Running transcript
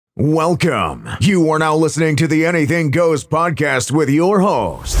Welcome. You are now listening to the Anything Goes podcast with your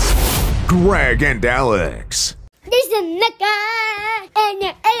hosts, Greg and Alex. This is Mecca, and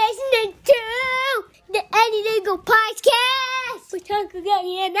you're listening to the Anything Goes podcast. We're talking about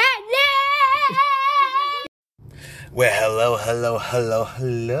Well,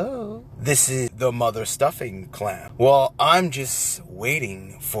 hello. This is the mother stuffing clown. Well, I'm just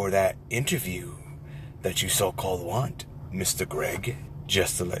waiting for that interview that you so-called want, Mr. Greg.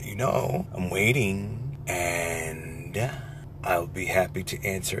 Just to let you know, I'm waiting, and I'll be happy to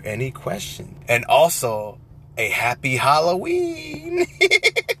answer any question. And also, a happy Halloween!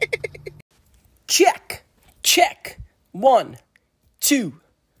 Check. 1, 2,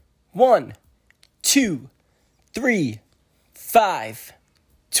 1, 2, 3, 5,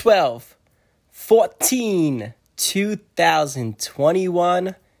 12, 14,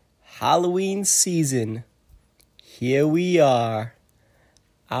 2021 Halloween season. Here we are.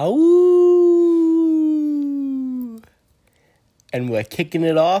 Ow! And we're kicking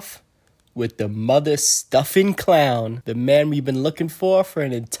it off with the mother stuffing clown, the man we've been looking for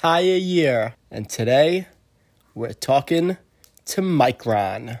an entire year. And today, we're talking to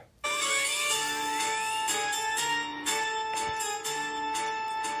Micron.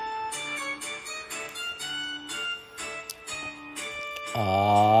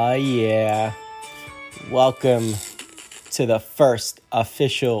 Aw, yeah. Welcome to the first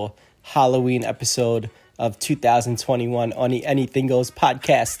official Halloween episode of 2021 on the Anything Goes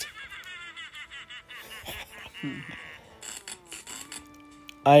podcast.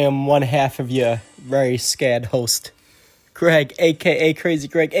 I am one half of your very scared host, Greg, a.k.a. Crazy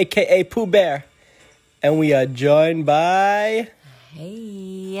Greg, a.k.a. Pooh Bear. And we are joined by...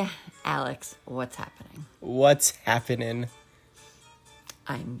 Hey, Alex, what's happening? What's happening?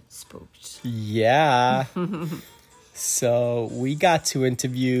 I'm spooked. Yeah. So we got to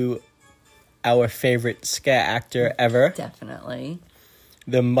interview our favorite scare actor ever, Definitely.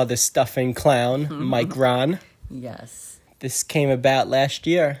 the mother stuffing clown, Micron. Yes. This came about last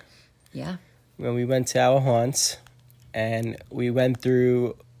year Yeah. when we went to our haunts, and we went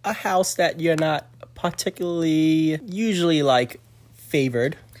through a house that you're not particularly usually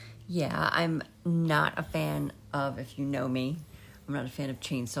favored. Yeah, I'm not a fan of, if you know me, I'm not a fan of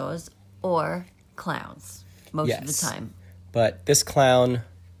chainsaws or clowns most of the time. But this clown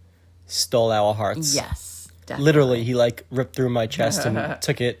stole our hearts. Yes, definitely. Literally, he ripped through my chest and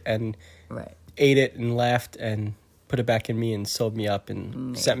took it and Right. ate it and laughed and put it back in me and sewed me up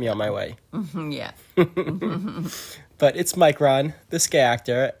and sent me on my way. Yeah. But it's Micron, the scare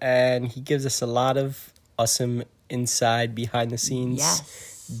actor, and he gives us a lot of awesome inside, behind the scenes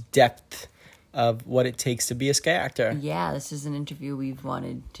Yes. depth of what it takes to be a scare actor. Yeah, this is an interview we've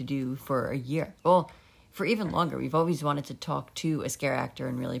wanted to do for a year. Well, for even longer. We've always wanted to talk to a scare actor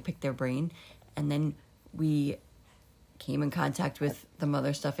and really pick their brain. And then we came in contact with the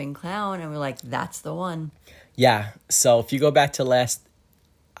mother stuffing clown, and we're like, that's the one. Yeah, so if you go back to last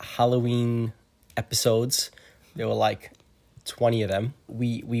Halloween episodes, there were 20 of them.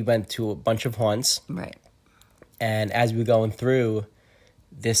 We went to a bunch of haunts, Right. and as we were going through,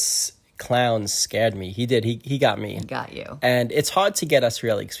 this clown scared me. He did. He got me. Got you. And it's hard to get us,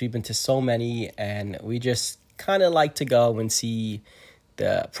 really, because we've been to so many, and we just kind of like to go and see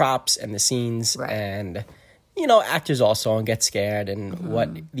the props and the scenes, Right. and, actors also, and get scared, and what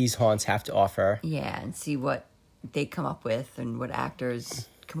these haunts have to offer. Yeah, and see what they come up with and what actors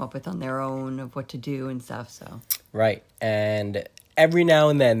come up with on their own of what to do and stuff, so. Right. And every now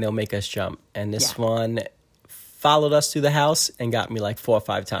and then, they'll make us jump. And this Yeah. one followed us through the house and got me 4 or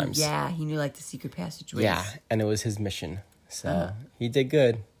 5 times. Yeah, he knew the secret passageways. Yeah, and it was his mission. So he did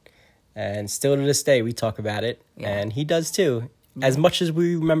good. And still to this day, we talk about it. Yeah. And he does too. As much as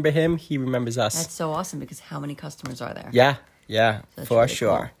we remember him, he remembers us. That's so awesome because how many customers are there? Yeah, That's for really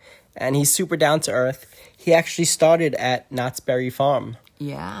sure. cool. And he's super down to earth. He actually started at Knott's Berry Farm,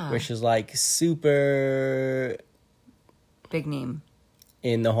 Yeah. which is super Big name.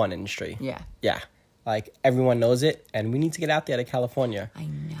 in the haunt industry. Yeah. Yeah. Everyone knows it. And we need to get out there to California. I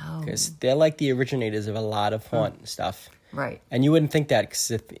know. Because they're the originators of a lot of haunt stuff. Right. And you wouldn't think that because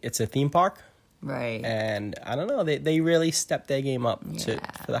it's a theme park. Right. And I don't know, they really stepped their game up Yeah.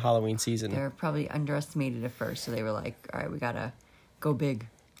 for the Halloween season. They're probably underestimated at first, so they were like, all right, we gotta go big.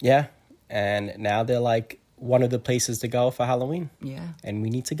 Yeah. And now they're one of the places to go for Halloween. Yeah. And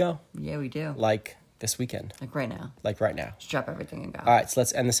we need to go. Yeah, we do. This weekend. Right now. Right now. Just drop everything and go. All right, so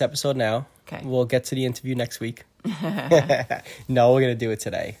let's end this episode now. Okay. We'll get to the interview next week. No, we're going to do it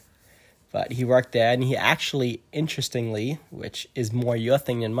today. But he worked there, and he actually, interestingly, which is more your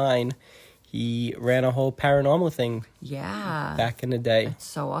thing than mine, He ran a whole paranormal thing Yeah. back in the day. That's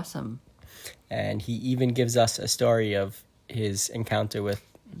so awesome. And he even gives us a story of his encounter with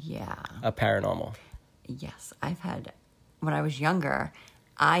Yeah. a paranormal. Yes. I've had, when I was younger,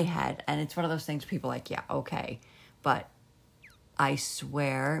 and it's one of those things people like, yeah, okay. But I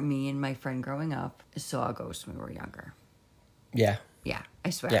swear, me and my friend growing up saw a ghost when we were younger. Yeah. Yeah,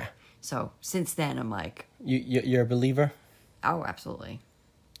 I swear. Yeah. So since then, I'm like, You're a believer? oh, absolutely.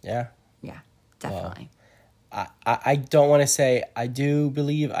 Yeah. Yeah, definitely. I don't want to say I do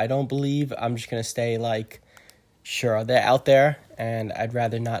believe, I don't believe. I'm just going to stay like, sure, they're out there, and I'd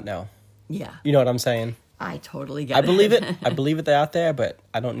rather not know. Yeah, You know what I'm saying? I totally get it. I believe it. I believe it. They're out there, but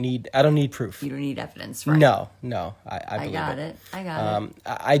I don't need proof. You don't need evidence, right? No. I I believe got it. it. I got it.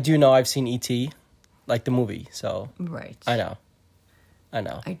 I do know I've seen E.T., like the movie, so Right. I know. I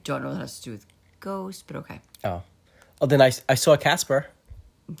don't know what that has to do with ghosts, but okay. Oh, then I saw Casper.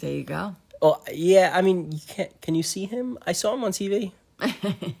 There you go. Oh, yeah, I mean, you can't. Can you see him? I saw him on TV.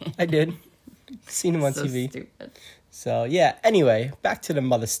 I did. Seen him on So TV. stupid. So, yeah. Anyway, back to the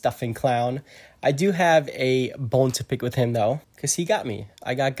mother stuffing clown. I do have a bone to pick with him, though, because he got me.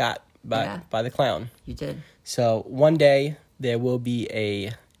 I got by the clown. You did. So, one day, there will be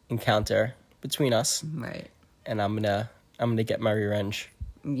a encounter between us, Right. and I'm gonna get my revenge.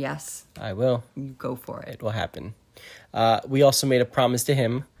 Yes. I will. You go for it. It will happen. We also made a promise to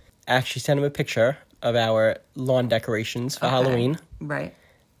him. Actually sent him a picture of our lawn decorations for Okay. Halloween. Right.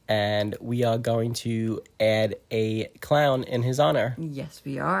 And we are going to add a clown in his honor. Yes,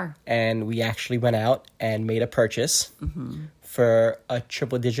 we are. And we actually went out and made a purchase for a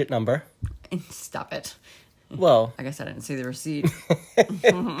triple-digit number. Stop it. Well, I guess I didn't see the receipt.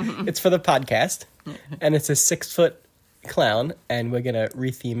 it's for the podcast. And it's a 6-foot clown. And we're going to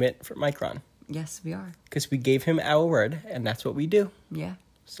retheme it for Micron. Yes, we are. Because we gave him our word. And that's what we do. Yeah.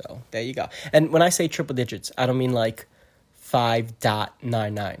 So there you go. And when I say triple digits, I don't mean like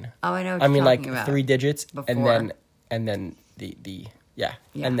 5.99. Oh, I know what I you're mean like talking about. 3 digits Before. and then the Yeah.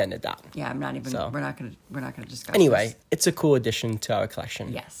 and then the dot. Yeah, I'm not even. So. We're not gonna discuss. Anyway, this. it's a cool addition to our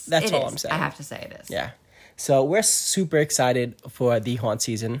collection. Yes, That's it all is. I'm saying. I have to say it is. Yeah. So we're super excited for the haunt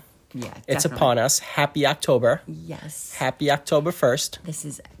season. Yeah, It's definitely. upon us. Happy October. Yes. Happy October 1st. This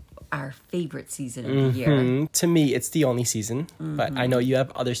is our favorite season of the year. To me, it's the only season, but I know you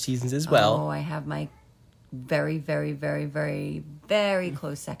have other seasons as well. Oh, I have my very, very, very, very, very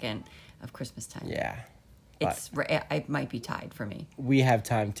close second of Christmas time. Yeah. It might be tied for me. We have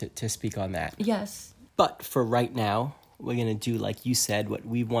time to speak on that. Yes. But for right now, we're going to do, like you said, what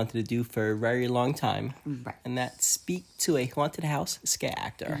we've wanted to do for a very long time. Right. And that's speak to a haunted house scare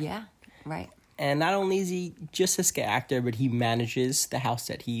actor. Yeah. Right. And not only is he just a scare actor, but he manages the house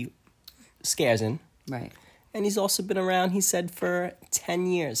that he scares in. Right. And he's also been around, he said, for 10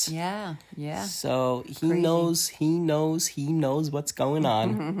 years. Yeah. Yeah. So he Crazy. knows what's going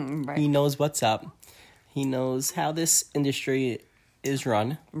on. Right. He knows what's up. He knows how this industry is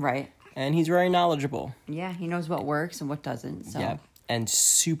run. Right. And he's very knowledgeable. Yeah. He knows what works and what doesn't. So. Yeah. And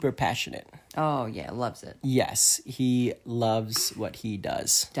super passionate. Oh yeah, loves it. Yes, he loves what he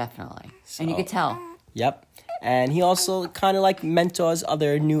does. Definitely. And you could tell. Yep. And he also kind of like mentors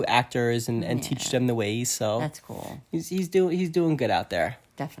other new actors and teach them the ways. So That's cool. he's doing good out there.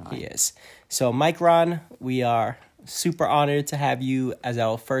 Definitely. He is. So Mike Ron, we are super honored to have you as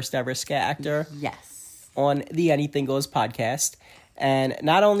our first ever scare actor Yes. on the Anything Goes podcast. And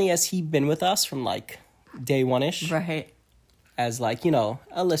not only has he been with us from like day one-ish, Right. as like, you know,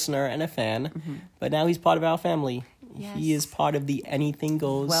 a listener and a fan, but now he's part of our family. Yes. He is part of the Anything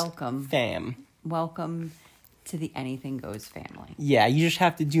Goes Welcome. fam. Welcome to the Anything Goes family. Yeah, you just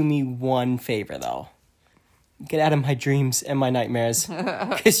have to do me one favor, though. Get out of my dreams and my nightmares,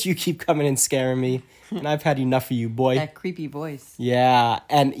 because you keep coming and scaring me, and I've had enough of you, boy. That creepy voice. Yeah,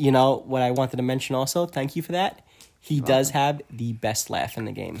 and you know what I wanted to mention also, thank you for that. He does have the best laugh in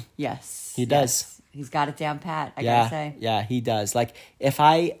the game. Yes. He does. Yes. He's got it down pat, I Yeah, gotta say. yeah, he does. Like, if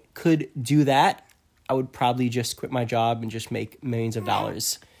I could do that, I would probably just quit my job and just make millions of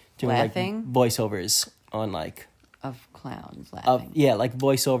dollars doing Laughing? like voiceovers on like Of clowns laughing. like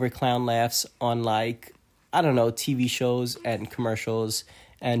voiceover clown laughs on like, I don't know, TV shows and commercials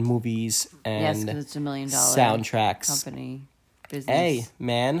and movies Yes, and because it's $1 million soundtracks. company business. Hey,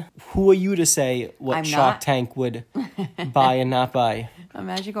 man, who are you to say what I'm Shark not. Tank would buy and not buy?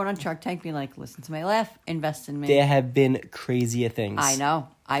 Imagine going on Shark Tank being like, listen to my laugh, invest in me. There have been crazier things. I know.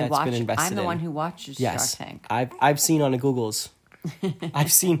 That's been invested I'm the in. one who watches Yes, Shark Tank. I've seen on the Googles.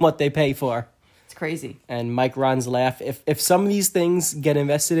 I've seen what they pay for. It's crazy. And Mike Ron's laugh, if some of these things get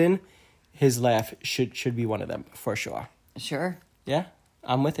invested in, his laugh should be one of them for sure. Sure. Yeah?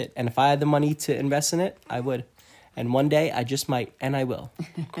 I'm with it. And if I had the money to invest in it, I would. And one day I just might, and I will.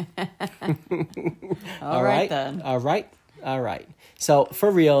 All right then. All right. So for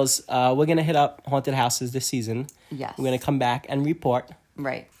reals, we're going to hit up haunted houses this season. Yes. We're going to come back and report.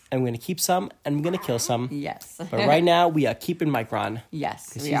 Right. And we're going to keep some, and we're going to kill some. Yes. But right now, we are keeping Micron. Yes,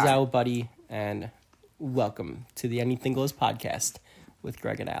 Because we he's are. our buddy, and welcome to the Anything Goes podcast with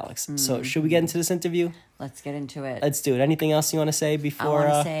Greg and Alex. So should we get into this interview? Let's get into it. Let's do it. Anything else you want to say I before? want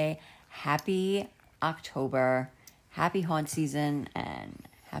to say happy October, happy haunt season, and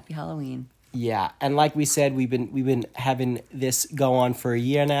happy Halloween. Yeah, and like we said, we've been having this go on for a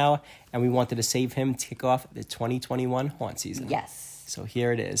year now, and we wanted to save him to kick off the 2021 haunt season. Yes. So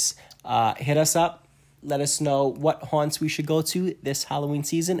here it is. Hit us up. Let us know what haunts we should go to this Halloween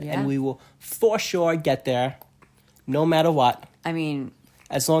season, Yeah. and we will for sure get there, no matter what, I mean,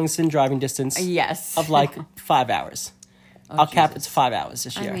 as long as it's in driving distance yes. of like 5 hours. I'll cap it to 5 hours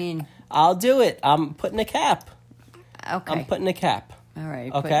this year. I mean, I'll do it. I'm putting a cap. okay. I'm putting a cap. All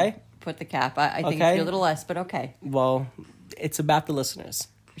right. Okay? Put the cap. I think Okay. it's a little less, but okay. Well, it's about the listeners.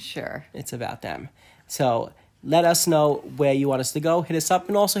 Sure. It's about them. So let us know where you want us to go. Hit us up,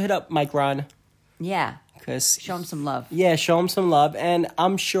 and also hit up Mike Ron. Yeah. Because Show him some love. yeah, show him some love. And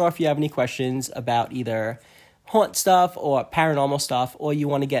I'm sure if you have any questions about either haunt stuff or paranormal stuff, or you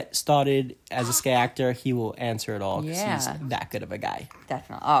want to get started as a scare actor, he will answer it all because he's Yeah. that good of a guy.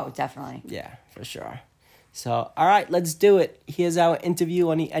 Definitely. Oh, definitely. Yeah, for sure. So, all right, let's do it. Here's our interview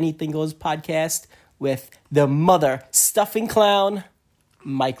on the Anything Goes podcast with the mother stuffing clown,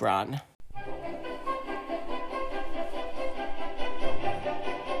 Mike Ron.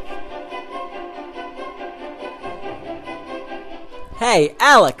 Hey,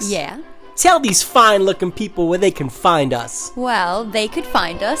 Alex. Yeah. Tell these fine-looking people where they can find us. Well, they could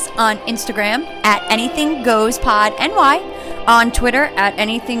find us on Instagram at anythinggoespodny, on Twitter at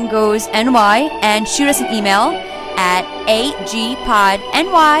anythinggoesny, and shoot us an email at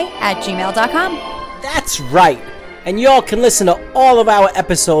agpodny@gmail.com. That's right. And y'all can listen to all of our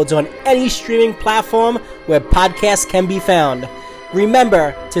episodes on any streaming platform where podcasts can be found.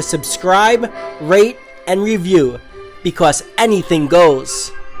 Remember to subscribe, rate, and review, because anything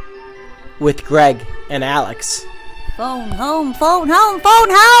goes with Greg and Alex. Phone home, phone home, phone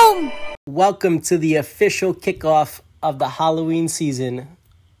home! Welcome to the official kickoff of the Halloween season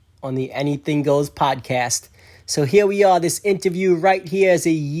on the Anything Goes podcast. So here we are. This interview right here is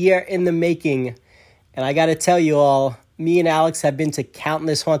a year in the making. And I got to tell you all, me and Alex have been to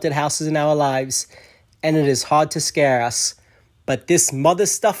countless haunted houses in our lives, and it is hard to scare us. But this mother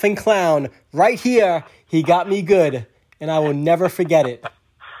stuffing clown right here, he got me good, and I will never forget it.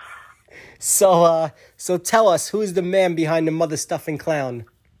 So tell us, who is the man behind the mother stuffing clown?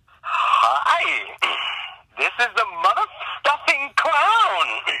 Hi, this is the mother stuffing clown.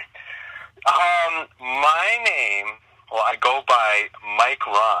 My name, well, I go by Mike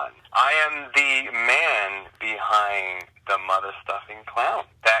Ron. I am the man behind the mother stuffing clown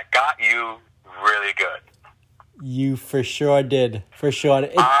that got you really good. You for sure did. For sure.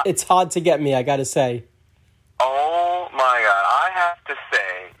 It's hard to get me, I gotta say. Oh my God, I have to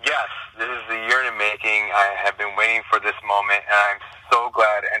say, yes, this is the year in the making. I have been waiting for this moment, and I'm so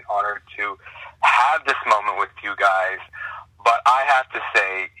glad and honored to have this moment with you guys. But I have to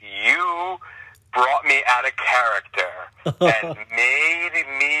say, you brought me out of character and made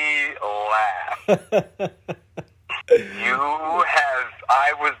me laugh.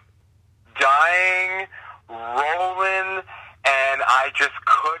 I was dying, rolling, and I just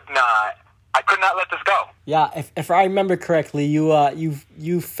could not let this go. Yeah, if I remember correctly, you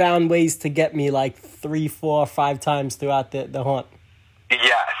found ways to get me like 3, 4, 5 times throughout the haunt.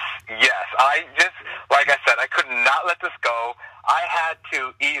 Yes. I just, like I said, I could not let this go. I had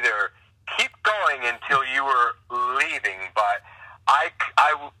to either keep going until you were leaving, but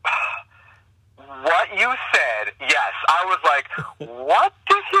what you said, yes, I was like, what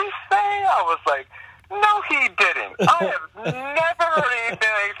did he say? I was like, no, he didn't. I have never heard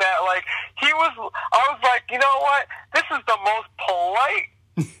anything like that. Like, I was like, you know what? This is the most polite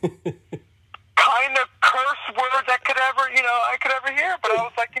kind of curse words I could ever hear. But I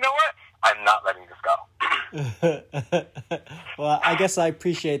was like, you know what? I'm not letting this go. Well, I guess I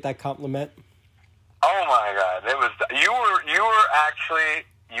appreciate that compliment. Oh my God.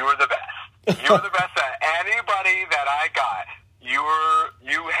 You were the best. You were the best at anybody that I got. You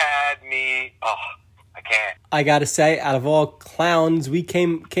had me, I can't. I gotta say, out of all clowns we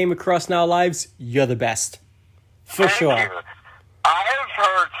came across in our lives, you're the best. For Thank sure. you. I have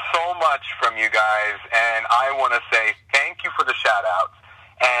heard so much from you guys, and I want to say thank you for the shout-outs.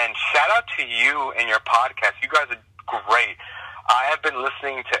 And shout-out to you and your podcast. You guys are great. I have been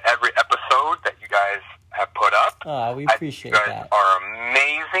listening to every episode that you guys have put up. Oh, we appreciate that. You that. guys are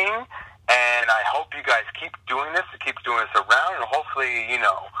amazing, and I hope you guys keep doing this, around, and hopefully,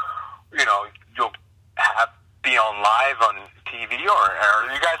 you'll be on live on TV,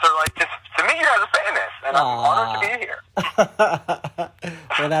 or you guys are like, just to me, you guys are famous, and I'm honored to be here.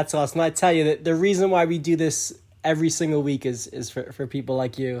 Well, that's awesome. I tell you that the reason why we do this every single week is for people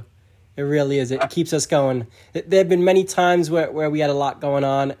like you. It really is. It keeps us going. There have been many times where we had a lot going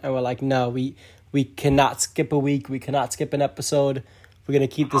on, and we're like, no, we cannot skip a week. We cannot skip an episode. We're going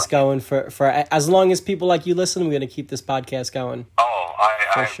to keep this going for as long as people like you listen. We're going to keep this podcast going.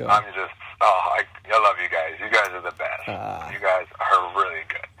 Sure. I love you guys. You guys are the best. You guys are really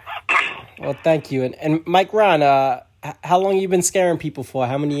good. Well, thank you. And Mike Ron, how long have you been scaring people for?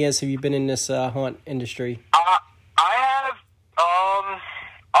 How many years have you been in this haunt industry? I have,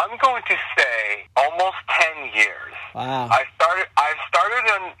 I'm going to say almost 10 years. Wow. I started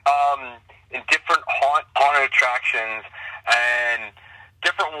in different haunted attractions, and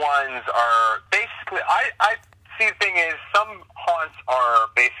different ones are basically, I see the thing is, some haunts are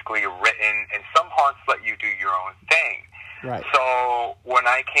basically written, and some haunts let you do your own thing. Right. So when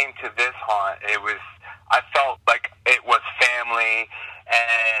I came to this haunt, I felt like it was family,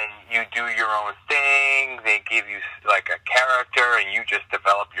 and you do your own thing. They give you like a character, and you just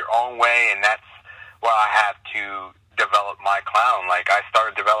develop your own way, and that's where I have to develop my clown. Like, I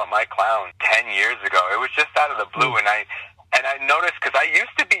started to develop my clown 10 years ago. It was just out of the blue, and I noticed, because I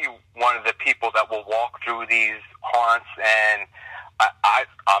used to be one of the people that will walk through these haunts, and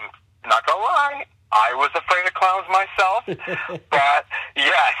I'm not gonna lie, I was afraid of clowns myself. But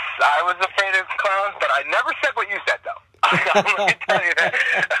yes, I was afraid of clowns, but I never said what you said, though. Let me tell you that.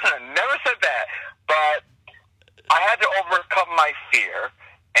 I never said that. But I had to overcome my fear,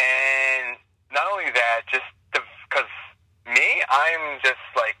 and not only that, just because me, I'm just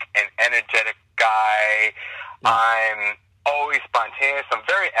like an energetic guy. I'm always spontaneous. I'm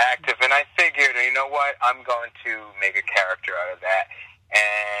very active, and I figured, you know what? I'm going to make a character out of that.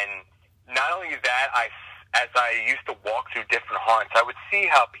 And not only that, as I used to walk through different haunts, I would see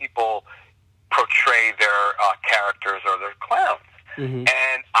how people portray their characters or their clowns. Mm-hmm.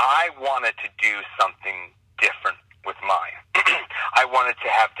 And I wanted to do something different with mine. I wanted to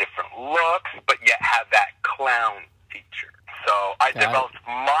have different looks, but yet have that clown feature. So I developed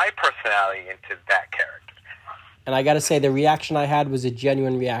my personality into that character. And I got to say, the reaction I had was a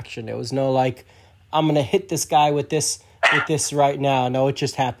genuine reaction. It was no like, I'm going to hit this guy with this right now. No, it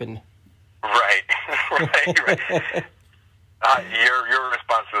just happened. Right. Your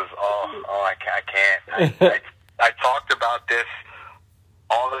response was, I can't. I talked about this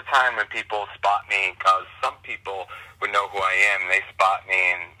all the time when people spot me, because some people would know who I am. They spot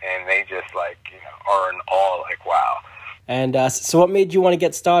me, and they just are in awe, like, wow. And so what made you want to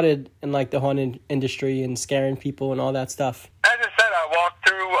get started in like the haunted industry and scaring people and all that stuff? As I said, I walked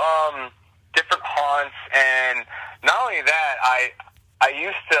through different haunts, and not only that, I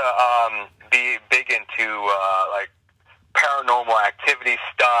used to be big into like paranormal activity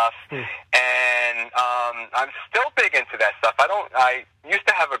stuff, and I'm still big into that stuff. I used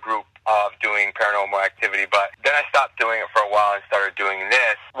to have a group of doing paranormal activity, but then I stopped doing it for a while and started doing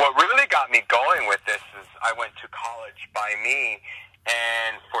this. What really got me going with this is I went to college by me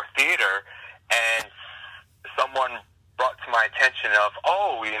and for theater, and someone brought to my attention of,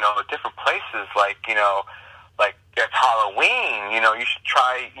 different places, like it's Halloween, you should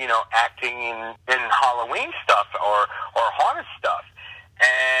try, acting in Halloween stuff or haunted stuff.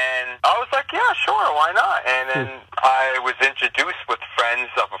 And I was like, yeah, sure, why not? And then I was introduced with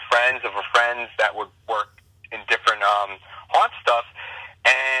friends of a friends that would work in different haunt stuff.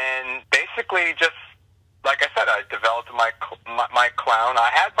 And basically just, like I said, I developed my clown.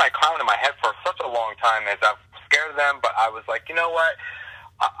 I had my clown in my head for such a long time as I was scared of them, but I was like, you know what?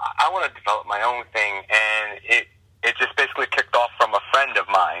 I want to develop my own thing. And it just basically kicked off from a friend of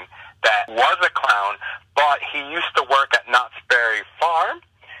mine that was a clown, but he used to work at Knott's Berry Farm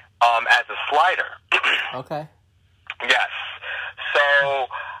as a slider. Okay. Yes. So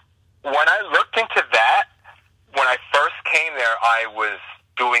when I looked into that, when I first came there, I was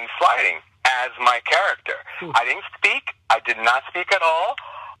doing sliding as my character. I didn't speak. I did not speak at all.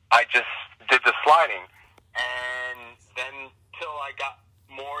 I just did the sliding. And then till I got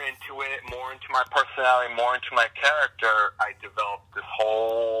more into it, more into my personality, more into my character, I developed this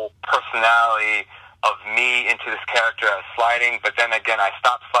whole personality of me into this character as sliding. But then again, I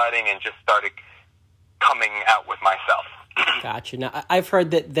stopped sliding and just started coming out with myself. Gotcha. Now, I've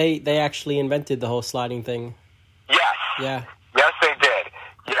heard that they actually invented the whole sliding thing. Yes. Yeah. Yes, they did.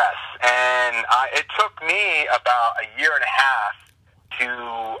 Yes. And it took me about a year and a half to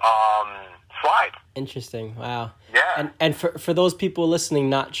slide. Interesting. Wow. Yeah. And for those people listening,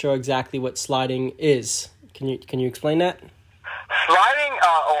 not sure exactly what sliding is, can you explain that? Sliding,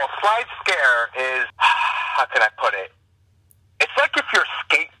 or slide scare is, how can I put it? It's like if you're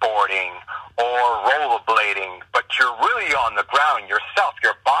skateboarding or rollerblading, but you're really on the ground yourself.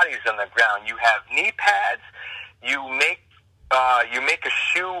 Your body's on the ground. You have knee pads. You make a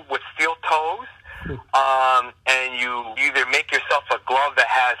shoe with steel toes, and you either make yourself a glove that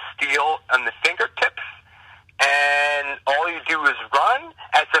has steel on the fingertips, and all you do is run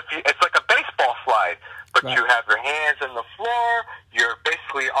as if it's like a baseball slide. But Right. You have your hands on the floor, you're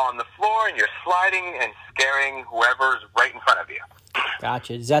basically on the floor, and you're sliding and scaring whoever's right in front of you.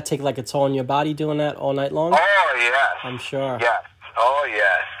 Gotcha. Does that take like a toll on your body doing that all night long? Oh, yes. I'm sure. Yes. Oh,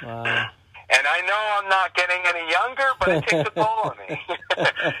 yes. Wow. And I know I'm not getting any younger, but it takes a toll on me.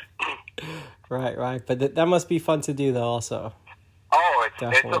 Right. But that must be fun to do, though, also. Oh, it's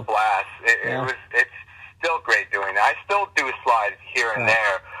a Definitely. blast. It's still great doing it. I still do slides here and Right.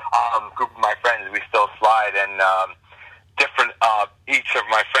 there. Group of my friends, we still slide, and different. Each of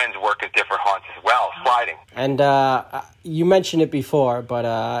my friends work at different haunts as well, sliding. And you mentioned it before, but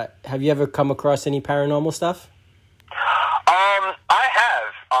have you ever come across any paranormal stuff? I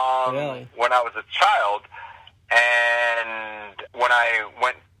have. Really? When I was a child, and when I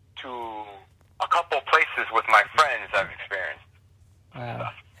went to a couple places with my friends, I've experienced.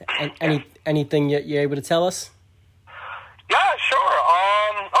 Wow. And anything you're able to tell us? Yeah, sure.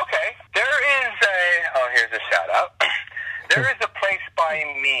 Okay. Here's a shout out. There is a place by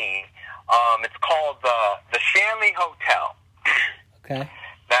me. It's called the Shanley Hotel. Okay.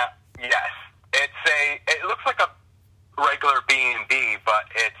 Now, yes, it looks like a regular B&B, but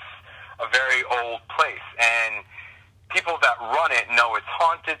it's a very old place, and people that run it know it's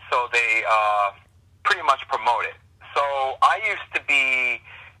haunted, so they pretty much promote it. So I used to be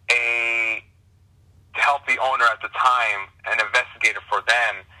to help the owner at the time, an investigator for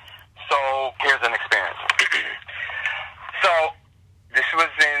them. So here's an experience. So this was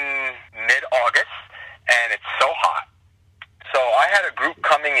in mid-August, and it's so hot. So I had a group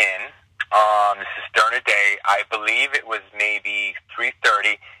coming in. This is during the day. I believe it was maybe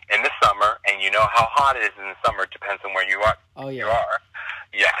 3:30 in the summer, and you know how hot it is in the summer. It depends on where you are. Oh, yeah. You are.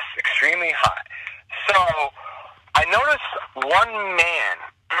 Yes, extremely hot. So I noticed one man.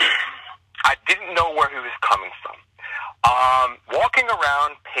 I didn't know where he was coming from. Walking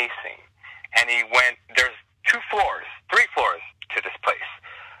around, pacing, and there's 3 floors to this place.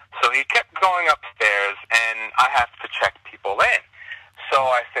 So he kept going upstairs, and I have to check people in. So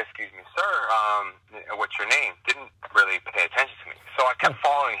I said, "Excuse me, sir, what's your name?" Didn't really pay attention to me. So I kept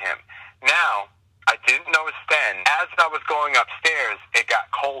following him. Now, I didn't notice then, as I was going upstairs, it got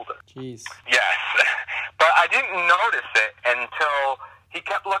colder. Jeez. Yes, but I didn't notice it until he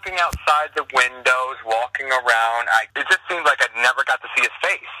kept looking outside the windows, walking around. It just seemed like I never got to see his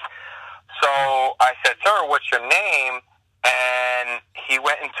face. So I said, "Sir, what's your name?" And he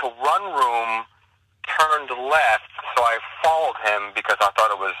went into one room, turned left, so I followed him because I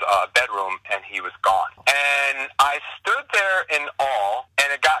thought it was a bedroom, and he was gone. And I stood there in awe,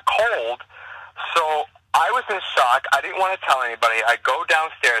 and it got cold, so I was in shock. I didn't want to tell anybody. I go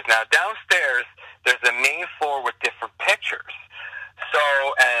downstairs. Now, downstairs, there's a main floor with different pictures. So,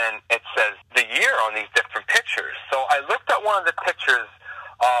 and it says the year on these different pictures. So I looked at one of the pictures,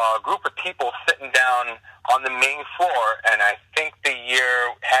 a group of people sitting down on the main floor, and I think the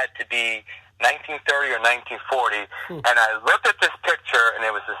year had to be 1930 or 1940. And I looked at this picture, and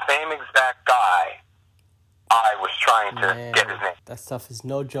it was the same exact guy I was trying to get his name. That stuff is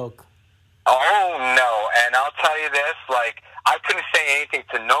no joke. Oh, no. And I'll tell you this, I couldn't say anything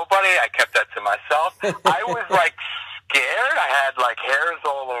to nobody. I kept that to myself. I was, scared. I had, hairs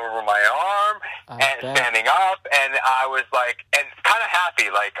all over my arm and standing up. And I was, and kind of happy.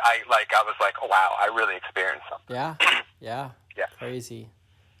 I was like, oh, wow, I really experienced something. Yeah? Yeah. Yeah. Crazy.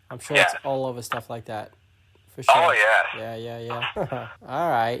 I'm sure it's all over stuff like that. For sure. Oh, yes. Yeah. All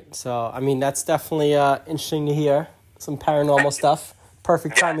right. So, that's definitely interesting to hear. Some paranormal stuff.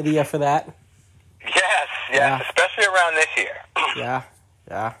 Perfect time of the year for that. Yes, Yeah. especially around this year.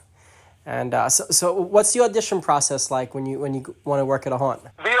 Yeah. And so what's the audition process like when you want to work at a haunt?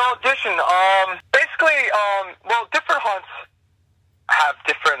 The audition, basically, different haunts have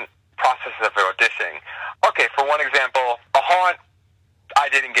different processes of auditioning. Okay, for one example, a haunt I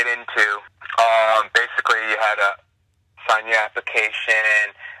didn't get into. Basically, you had to sign your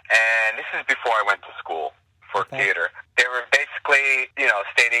application, and this is before I went to school for theater. They were basically,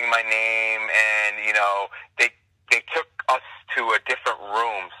 stating my name, and, they took us to a different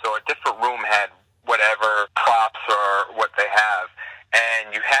room. So a different room had whatever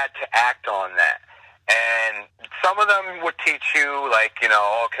like,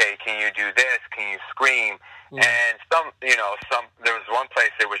 okay, can you do this? Can you scream? And there was one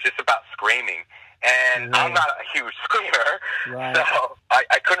place it was just about screaming. And I'm not a huge screamer, so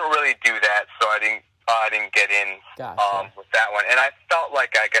I couldn't really do that, so I didn't get in with that one. And I felt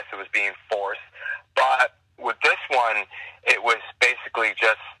like, I guess it was being forced. But with this one, it was basically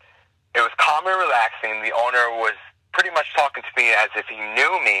it was calm and relaxing. The owner was pretty much talking to me as if he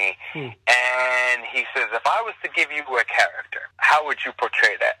knew me, and he says, if I was to give you a character, how would you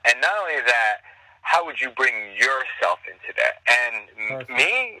portray that? And not only that, how would you bring yourself into that? And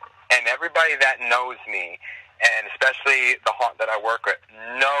me and everybody that knows me, and especially the haunt that I work with,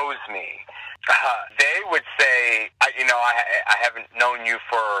 knows me. They would say, I haven't known you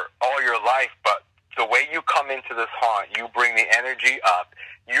for all your life, but the way you come into this haunt, you bring the energy up.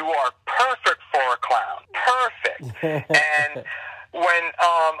 You are perfect for a clown. Perfect. And when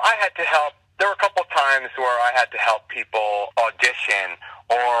I had to help, there were a couple times where I had to help people audition,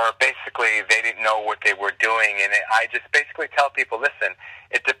 or basically they didn't know what they were doing. And I just basically tell people, listen,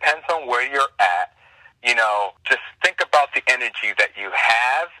 it depends on where you're at. Just think about the energy that you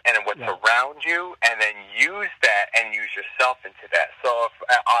have and what's around you, and then use that and use yourself into that. So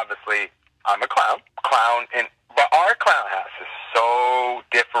obviously, I'm a clown, but our clown house is so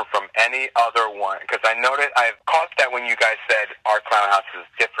different from any other one, because I've caught that when you guys said our clown house is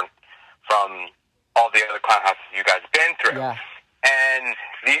different from all the other clown houses you guys have been through. Yeah. And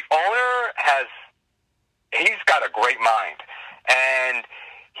the owner he's got a great mind, and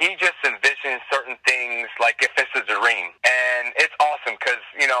he just envisions certain things like if it's a dream. And it's awesome because,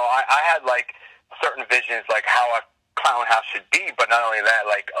 I had like certain visions like how a clown house should be, but not only that,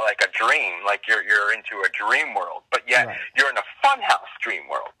 like a dream, like you're into a dream world, but yet you're in a fun house dream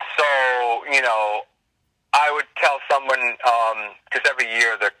world. So, I would tell someone, because every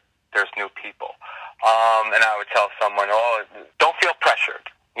year there's new people, and I would tell someone, don't feel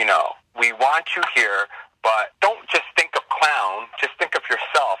pressured. We want you here, but don't just think of clown, just think of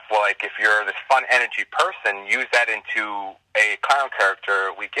yourself. Like if you're this fun energy person, use that into a clown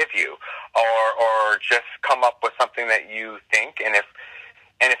character we give you, or just come up with something that you think. And if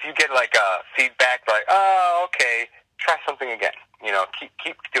you get like a feedback, like, okay, try something again.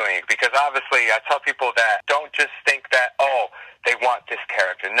 Keep doing it, because obviously I tell people that don't just think that they want this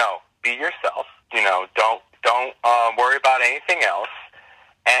character. No, be yourself. Don't worry about anything else.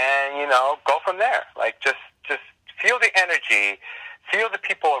 And, go from there. Like, just feel the energy, feel the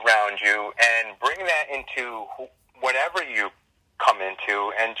people around you, and bring that into whatever you come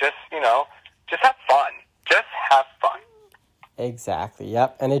into, and just have fun. Just have fun. Exactly,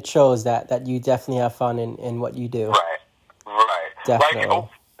 yep. And it shows that you definitely have fun in what you do. Right. Definitely. Like,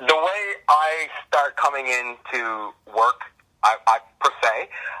 the way I start coming into work, I per se,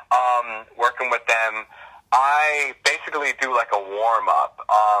 working with them, I basically do like a warm-up.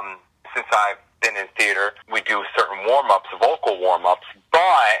 Since I've been in theater, we do certain warm-ups, vocal warm-ups,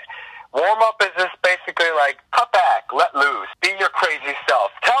 but warm-up is just basically like, cut back, let loose, be your crazy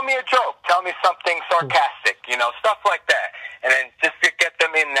self, tell me a joke, tell me something sarcastic, stuff like that, and then just to get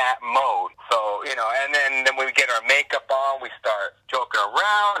them in that mode. So, and then when we get our makeup on, we start joking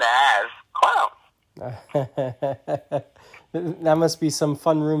around as clowns. That must be some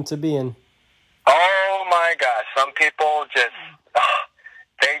fun room to be in. Oh my gosh, some people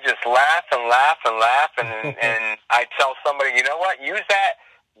they just laugh and laugh and laugh, and I tell somebody, you know what, use that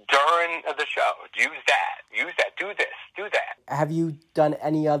during the show. Use that, do this, do that. Have you done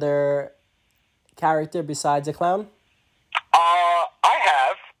any other character besides a clown? I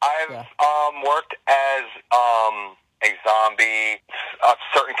have. I've worked as a zombie, a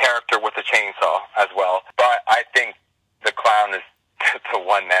certain character with a chainsaw as well, but I think the clown is the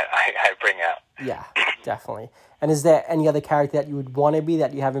one that I bring out. Yeah, definitely. And is there any other character that you would want to be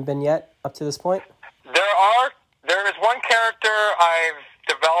that you haven't been yet up to this point? There is one character I've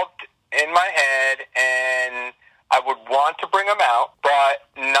developed in my head, and I would want to bring him out, but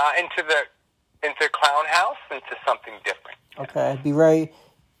not into Clown House, into something different. Okay, I'd be very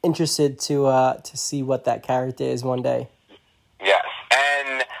interested to see what that character is one day. Yes,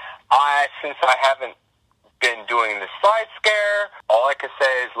 and since I haven't been doing the side scare, all I can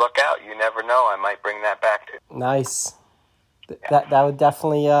say is look out. You never know. I might bring that back too. Nice. That would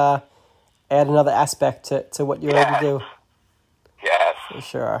definitely add another aspect to what you're able to do. Yes. For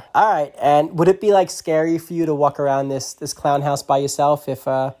sure. All right. And would it be like scary for you to walk around this clown house by yourself if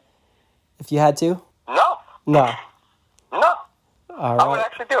you had to? No. All right. I would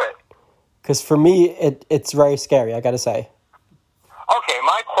actually do it. Because for me, it's very scary, I got to say. Okay,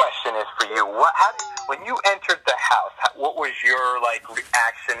 my question is for you. When you entered the house, what was your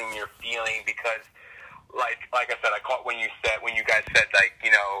reaction and your feeling? Because like I said, I caught when you guys said, like,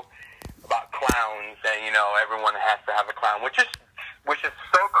 you know, about clowns, and, you know, everyone has to have a clown, which is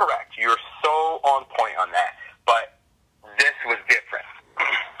so correct. You're so on point on that. But this was different.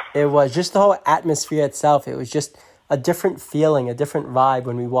 It was just the whole atmosphere itself. It was just a different feeling, a different vibe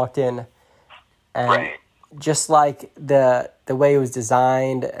when we walked in. And Right. just like the way it was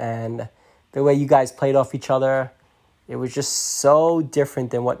designed and the way you guys played off each other, it was just so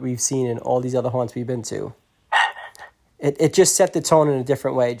different than what we've seen in all these other haunts we've been to. It just set the tone in a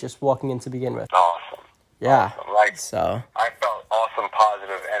different way, just walking in to begin with. Awesome. Yeah. Awesome. Like, So. I felt awesome,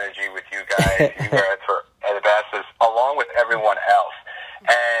 positive energy with you guys. You guys were the best, along with everyone else.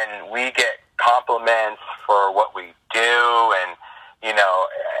 And we get compliments for what we do, and, you know,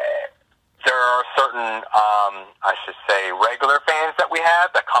 there are certain, I should say, regular fans that we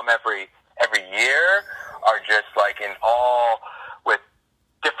have that come every year, are just like in awe with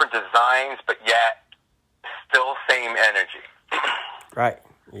different designs, but yet still same energy. Right.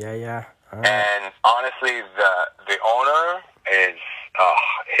 Yeah. All right. And honestly, the owner is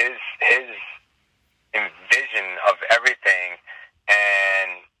his envision of everything,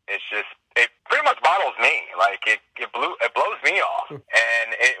 and it pretty much bottles me. Like it blows me off,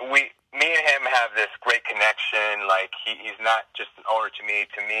 and me and him have this great connection. Like he's not just an owner to me.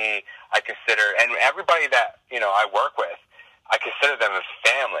 To me, I consider, and everybody that, you know, I work with, I consider them as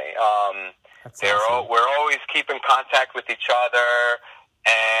family. That's awesome. We're always keeping contact with each other,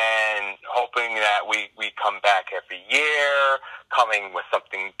 and hoping that we come back every year, coming with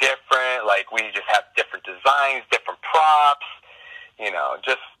something different. Like we just have different designs, different props. You know,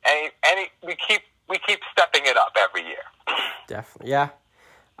 just we keep stepping it up every year. Definitely. Yeah.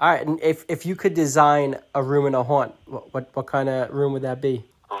 All right. And if you could design a room in a haunt, what kind of room would that be?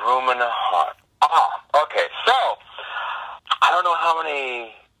 Room in a haunt. Okay. So I don't know how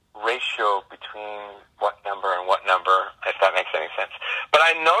many ratio between what number and what number, if that makes any sense. But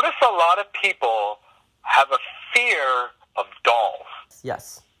I notice a lot of people have a fear of dolls.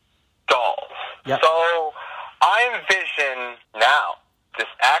 Yes. Dolls. Yep. So I envision now this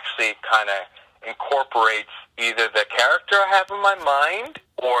actually kind of incorporates either the character I have in my mind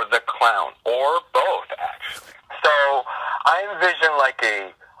or the clown, or both, actually. So I envision like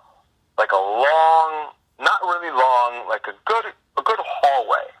a long, not really long, like a good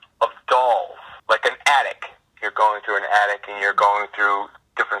hallway of dolls, like an attic. You're going through an attic, and you're going through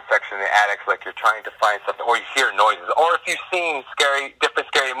different sections of the attics, like you're trying to find something, or you hear noises. Or if you've seen different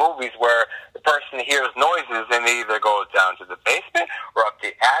scary movies where the person hears noises, and they either go down to the basement or up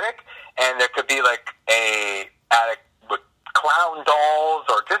the attic, and there could be like a attic with clown dolls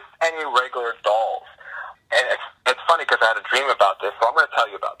or just any regular dolls. And it's funny because I had a dream about this, so I'm going to tell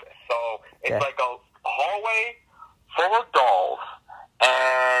you about this. So it's like a hallway full of dolls,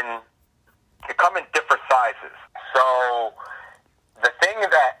 and they come in different sizes. So the thing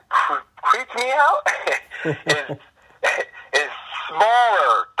that creeps me out is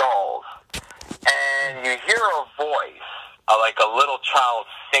smaller dolls, and you hear a voice, like a little child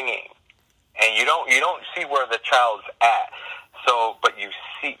singing, and you don't see where the child's at. So, but you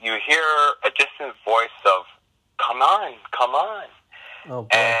hear a distant voice of "Come on, come on," Oh, boy.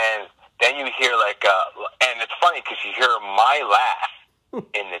 and then you hear and it's funny because you hear my laugh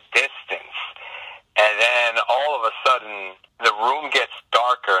in the distance. And then all of a sudden, the room gets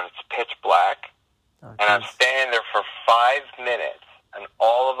darker and it's pitch black. Oh, and I'm standing there for 5 minutes, and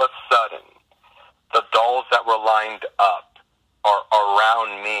all of a sudden, the dolls that were lined up are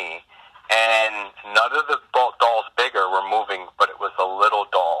around me. And none of the dolls bigger were moving, but it was a little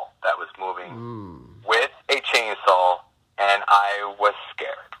doll that was moving with a chainsaw, and I was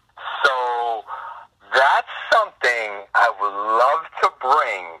scared. So that's something I would love to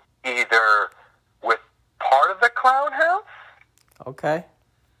bring either with part of the clown house. Okay.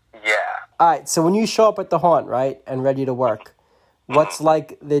 Yeah. All right. So when you show up at the haunt, right, and ready to work, what's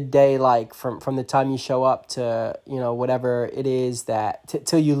like the day like from the time you show up to, you know, whatever it is that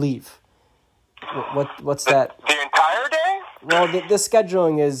till you leave? What's that? The entire day? Well, the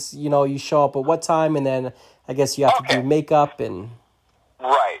scheduling is, you know, you show up at what time, and then I guess you have to do makeup and.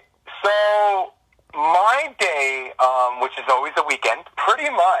 Right. So my day, which is always a weekend, pretty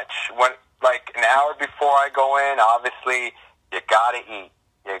much when like an hour before I go in, obviously you gotta eat.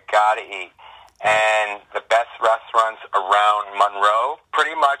 You gotta eat. And the best restaurants around Monroe,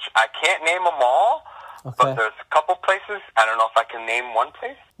 pretty much, I can't name them all, but there's a couple places. I don't know if I can name one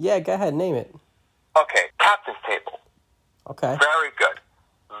place. Yeah, go ahead, name it. Okay, Captain's Table. Okay. Very good.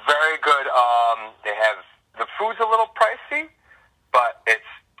 Very good. They have, the food's a little pricey, but it's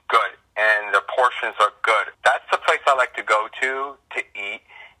good, and the portions are good. That's the place I like to go to eat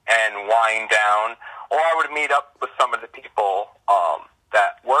and wind down. Or I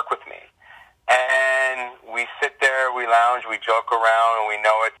joke around, and we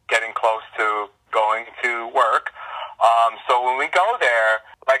know it's getting close to going to work. So when we go there,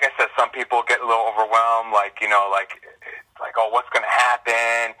 like I said, some people get a little overwhelmed, like, oh, what's going to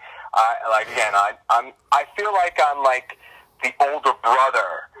happen? I feel like I'm like the older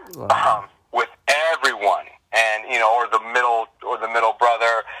brother with everyone, and or the middle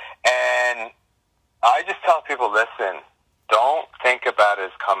brother, and I just tell people, listen, don't think about it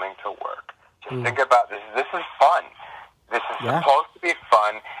as coming to work. Just think about this. This is fun. This is supposed to be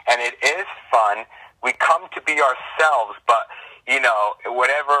fun, and it is fun. We come to be ourselves, but,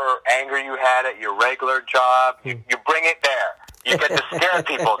 whatever anger you had at your regular job, you bring it there. You get to scare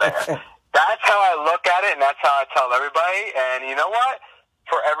people there. That's how I look at it, and that's how I tell everybody. And you know what?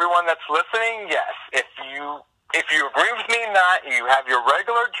 For everyone that's listening, yes, if you agree with me or not, you have your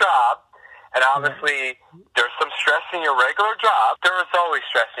regular job, and obviously there's some stress in your regular job. There is always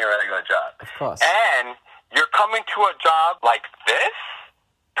stress in your regular job. Of course. And you're coming to a job like this,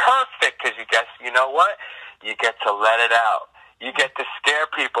 perfect, because you know what? You get to let it out. You get to scare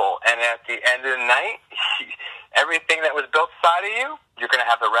people, and at the end of the night, everything that was built inside of you, you're going to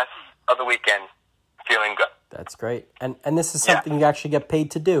have the rest of the weekend feeling good. That's great. And this is something you actually get paid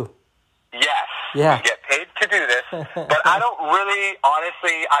to do. Yes. Yeah. You get paid to do this, but I don't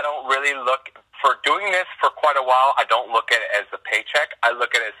really look for doing this for quite a while. I don't look at it as a paycheck. I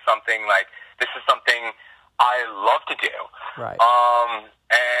look at it as something like, this is something I love to do. Right.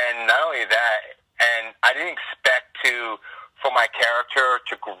 And not only that, and I didn't expect for my character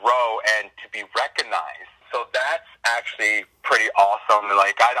to grow and to be recognized. So that's actually pretty awesome.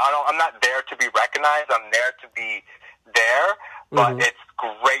 Like, I'm not there to be recognized. I'm there to be there, but it's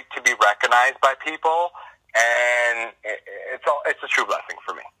great to be recognized by people, and it's a true blessing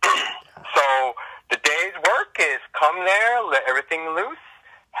for me. So the day's work is come there, let everything loose,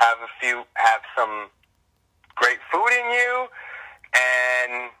 have some great food in you,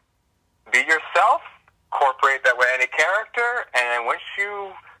 and be yourself. Incorporate that way any character, and once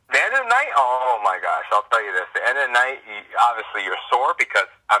the end of the night, oh my gosh, I'll tell you this, the end of the night, obviously you're sore because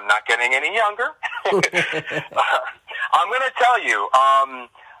I'm not getting any younger. I'm going to tell you,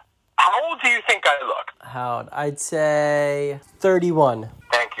 how old do you think I look? How old? I'd say 31.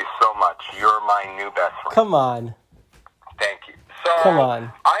 Thank you so much. You're my new best friend. Come on. Thank you. So, Come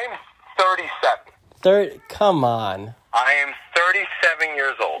on. I'm 37. Come on. I am 37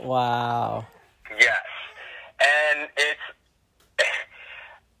 years old. Wow. Yes. And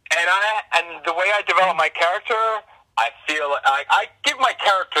and the way I develop my character, I feel I give my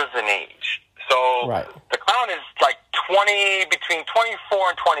characters an age. So the clown is like between 24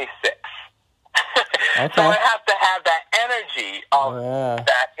 and 26. Okay. So I have to have that energy of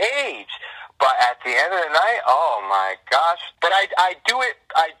that age. But at the end of the night, oh my gosh! But I do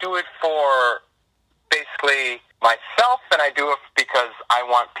it for basically myself, and I do it because I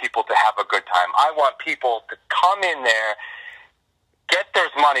want people to have a good time. I want people to come in there, get their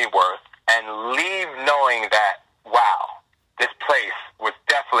money worth, and leave knowing that, wow, this place was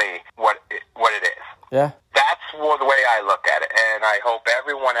definitely what it is. Yeah. That's the way I look at it, and I hope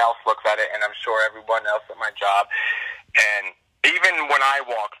everyone else looks at it, and I'm sure everyone else at my job. And even when I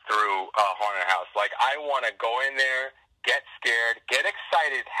walk through a haunted house, like, I want to go in there, get scared, get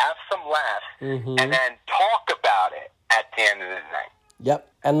excited, have some laughs, and then talk about it at the end of the night. Yep.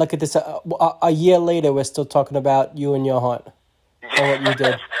 And look at this. A year later, we're still talking about you and your haunt. And what you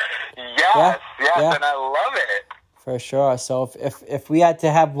did. Yes, and I love it. For sure. So if we had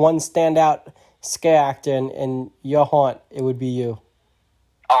to have one standout scare actor in your haunt, it would be you.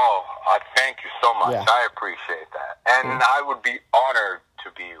 Oh, thank you so much. Yeah. I appreciate that. And I would be honored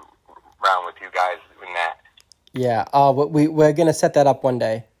to be around with you guys in that. Yeah. We're going to set that up one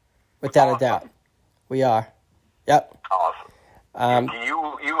day, without a doubt. We are. Yep. Awesome.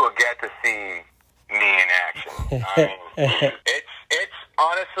 You will get to see me in action. I mean, it's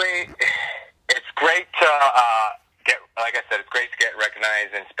honestly, it's great to like I said, it's great to get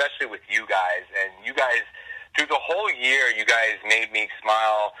recognized, and especially with you guys. And you guys, through the whole year, you guys made me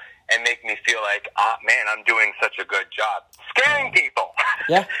smile and make me feel like, man, I'm doing such a good job scaring people.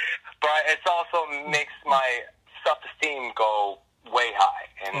 Yeah. But it also makes my self-esteem go way high,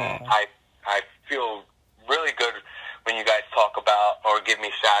 and I feel really good when you guys talk about or give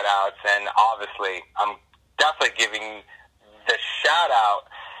me shout-outs, and obviously I'm definitely giving the shout-out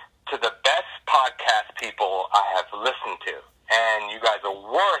to the best podcast people I have listened to, and you guys are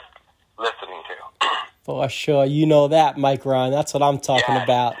worth listening to. For sure. You know that, Mike Ryan. That's what I'm talking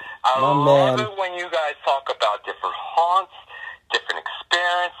about. I love it when you guys talk about different haunts, different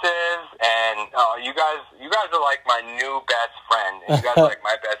experiences, and you guys are like my new best friend, and you guys are like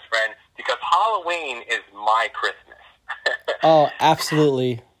my best friend because Halloween is my Christmas. Oh,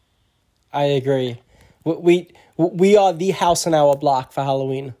 absolutely. I agree. We are the house in our block for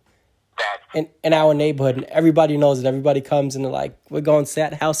Halloween. In our neighborhood, and everybody knows it. Everybody comes and they're like, we're going to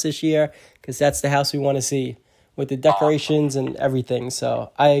that house this year because that's the house we want to see with the decorations and everything.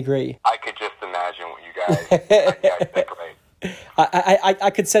 So I agree. I could just imagine what you guys decorate. I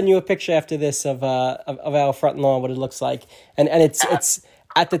could send you a picture after this of our front lawn, what it looks like. And it's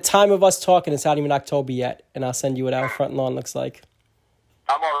at the time of us talking, it's not even October yet. And I'll send you what our front lawn looks like.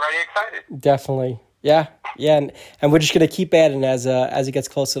 I'm already excited. Definitely. Yeah, and we're just gonna keep adding as it gets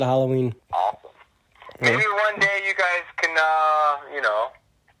closer to Halloween. Awesome. Maybe one day you guys can, and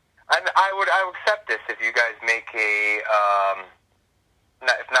I would accept this if you guys make a,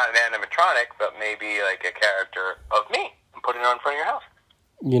 if not an animatronic, but maybe like a character of me and put it on front of your house.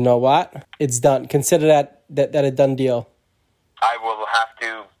 You know what? It's done. Consider that a done deal. I will have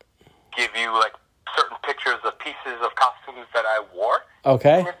to give you like certain pictures of pieces of costumes that I wore.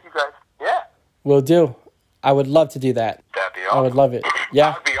 Okay. And if you guys, yeah. Will do. I would love to do that. That'd be awesome. I would love it. Yeah.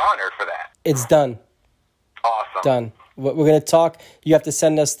 I would be honored for that. It's done. Awesome. Done. We're going to talk. You have to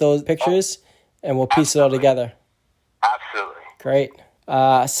send us those pictures, and we'll piece it all together. Absolutely. Great.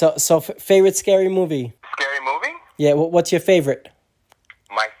 So favorite scary movie? Scary movie? Yeah, what's your favorite?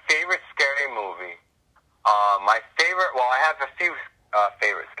 My favorite scary movie? Well, I have a few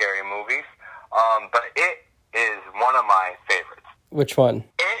favorite scary movies, but it is one of my favorites. Which one?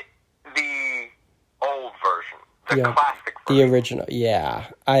 The old version. The classic version. The original. Yeah,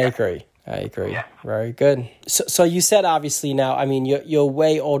 I agree. Yeah. Very good. So you said obviously now, I mean, you're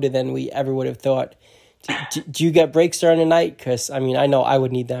way older than we ever would have thought. Do you get breaks during the night? Because, I mean, I know I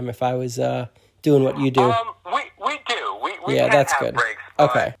would need them if I was doing what you do. We do. We yeah, can that's have good. breaks.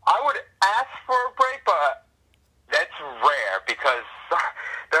 Okay. I would ask for a break, but that's rare because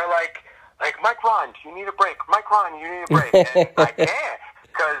they're like Mike Ron, do you need a break? Mike Ron, you need a break. And I can't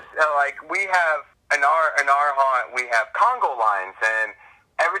because we have in our haunt we have Congo lines, and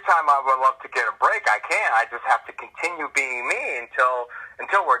every time I would love to get a break, I can't. I just have to continue being me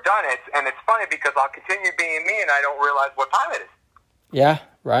until we're done. It's funny because I'll continue being me and I don't realize what time it is. Yeah,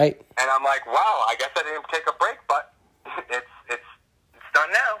 right. And I'm like, wow, I guess I didn't take a break, but it's done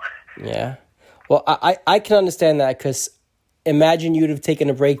now. Yeah. Well, I can understand that because imagine you'd have taken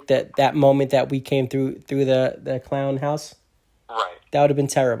a break that moment that we came through the clown house. Right. That would have been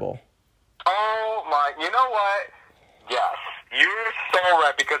terrible. Oh my! You know what? Yes, you're so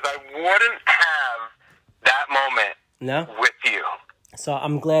right because I wouldn't have that moment with you. So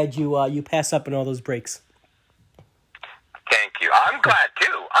I'm glad you pass up on all those breaks. Thank you. I'm glad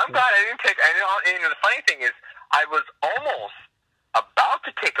too. I'm glad I didn't take. And the funny thing is, I was almost about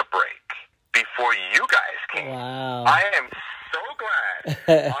to take a break before you guys came. Wow. I am so glad,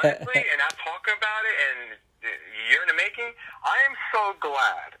 honestly, and I'm talking about it, and a year in the making. I am so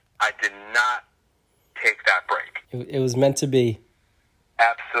glad I did not take that break. It was meant to be.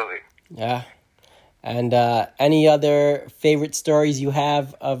 Absolutely. Yeah. And any other favorite stories you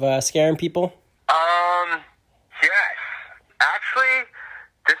have of scaring people? Yes. Actually,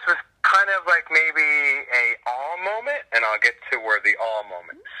 this was kind of like maybe a awe moment, and I'll get to where the awe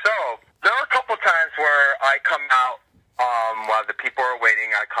moment. So, there are a couple times where I come out, while the people are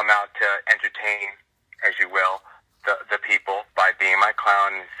waiting, I come out to entertain, as you will, the people by being my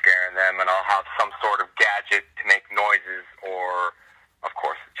clown and scaring them, and I'll have some sort of gadget to make noises or, of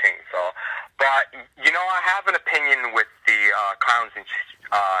course, a chainsaw. But, I have an opinion with the clowns and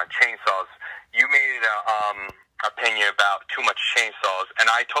chainsaws. You made an opinion about too much chainsaws, and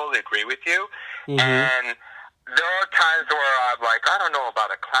I totally agree with you. Mm-hmm. And there are times where I'm like, I don't know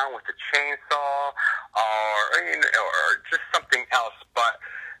about a clown with a chainsaw or just something else. But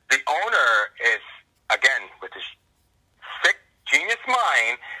the owner is, again, with his sick genius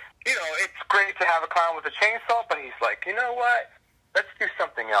mind, it's great to have a clown with a chainsaw, but he's like, you know what? Let's do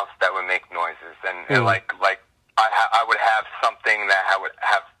something else that would make noises. And like I would have something that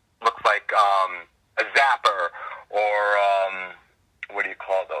looks like a zapper or what do you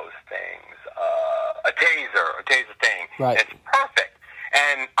call those things? A taser thing. Right. It's perfect.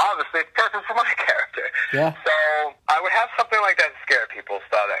 And obviously it's perfect for my character. Yeah. So I would have something like that to scare people.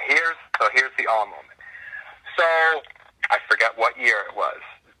 So here's the awe moment. So I forget what year it was.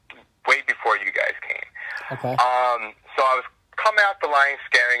 Way before you guys came. Okay. So I was coming out the line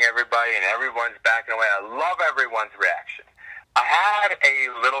scaring everybody and everyone's backing away. I love everyone's reaction. I had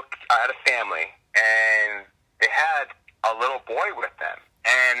a family and they had a little boy with them.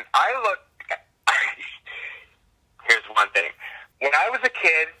 And I looked, here's one thing. When I was a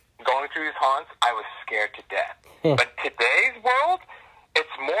kid going through these haunts, I was scared to death. But today's world,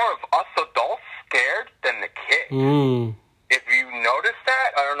 it's more of us adults scared than the kids. If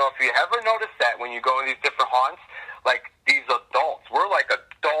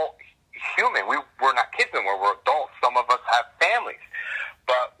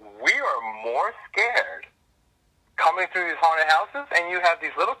but we are more scared coming through these haunted houses, and you have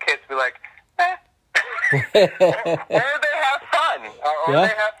these little kids be like, or they have fun, or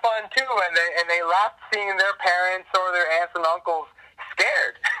they have fun too, and they laugh seeing their parents or their aunts and uncles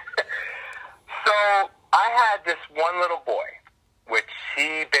scared. So I had this one little boy, which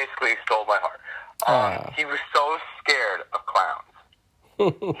he basically stole my heart. He was so scared of clowns.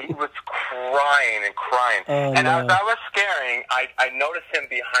 He was crying and crying. And as I was scaring, I noticed him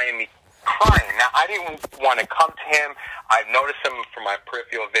behind me crying. Now, I didn't want to come to him. I noticed him from my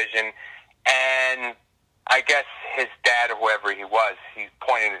peripheral vision. And I guess his dad or whoever he was, he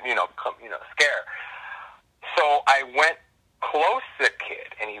pointed, scare. So I went close to the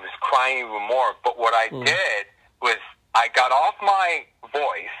kid, and he was crying even more. But what I did was I got off my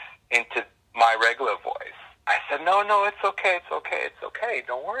voice into my regular voice. I said, no, it's okay,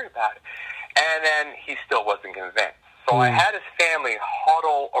 don't worry about it. And then he still wasn't convinced. So I had his family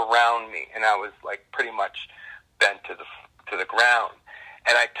huddle around me, and I was like pretty much bent to the ground.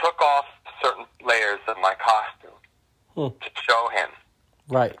 And I took off certain layers of my costume to show him.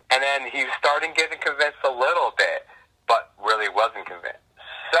 Right. And then he started getting convinced a little bit, but really wasn't convinced.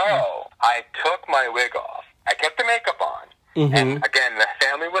 So I took my wig off. I kept the makeup on. And again, the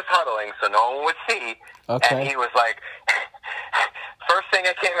family was huddling, so no one would see. Okay. And he was like, first thing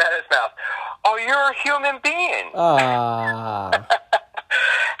that came out of his mouth, "Oh, you're a human being." And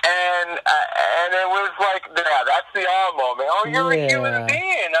it was like, yeah, that's the aha moment. "Oh, you're a human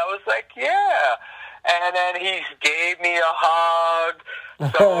being." I was like, yeah. And then he gave me a hug.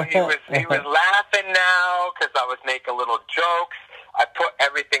 So he was laughing now because I was making little jokes. I put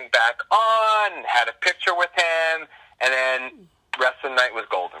everything back on, had a picture with him, and then rest of the night was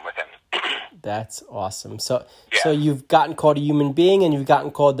golden with him. That's awesome. So you've gotten called a human being, and you've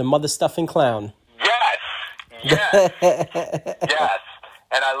gotten called the mother stuffing clown. Yes. Yes.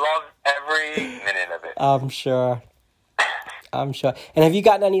 And I love every minute of it. I'm sure. And have you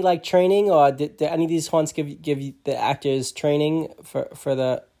gotten any training, or did any of these haunts give you the actors training for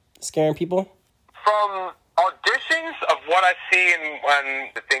the scaring people? From auditions of what I see and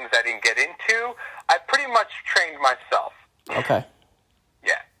the things I didn't get into, I pretty much trained myself. Okay.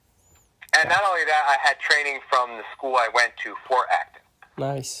 Yeah. And not only that, I had training from the school I went to for acting.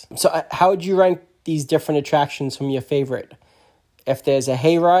 Nice. So how would you rank these different attractions from your favorite? If there's a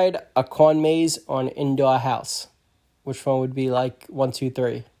hayride, a corn maze, or an indoor house, which one would be 1, 2,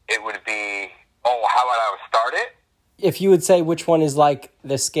 3? It would be, how would I start it? If you would say which one is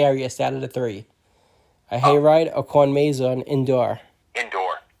the scariest out of the 3. A hayride, a corn maze, or an indoor?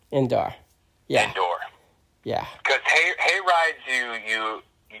 Indoor. Yeah. Indoor. Yeah. Because hayrides, you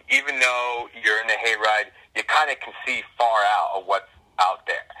even though you're in a hayride, you kind of can see far out of what's out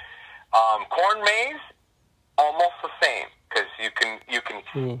there. Corn maze, almost the same, because you can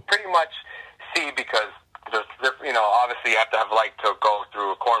pretty much see, because there's, obviously you have to have light to go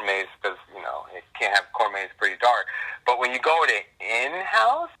through a corn maze, because you can't have corn maze pretty dark. But when you go to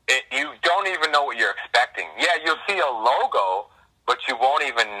in-house, you don't even know what you're expecting. Yeah, you'll see a logo, but you won't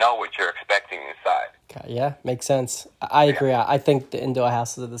even know what you're expecting inside. Okay, yeah, makes sense. I agree. I think the indoor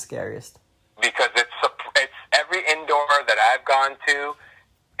houses are the scariest. Because it's every indoor that I've gone to,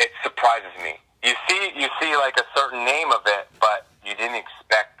 it surprises me. You see a certain name of it, but you didn't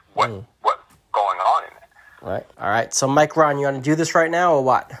expect what's going on in it. Right. All right. So, Mike Ron, you want to do this right now or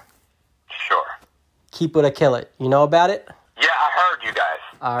what? Sure. Keep it or kill it. You know about it? Yeah, I heard you guys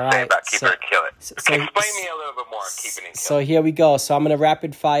say about keep it or kill it. Explain me a little bit more on keep it and kill it. So here we go. So I'm going to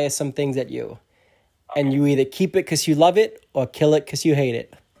rapid fire some things at you. Okay. And you either keep it because you love it or kill it because you hate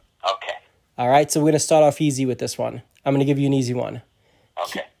it. Okay. All right. So we're going to start off easy with this one. I'm going to give you an easy one.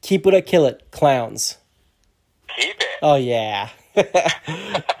 Okay. Keep it or kill it. Clowns. Keep it. Oh, yeah.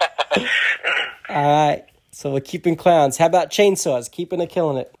 All right. So we're keeping clowns. How about chainsaws? Keeping or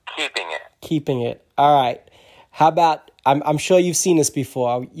killing it? Keeping it. Keeping it. All right. How about, I'm sure you've seen this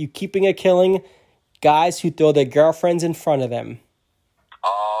before. You keeping or killing guys who throw their girlfriends in front of them?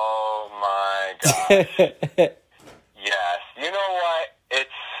 Oh, my gosh. Yes. You know what?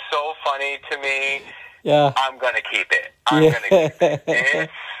 It's so funny to me. Yeah. I'm going to keep it. I'm going to keep it.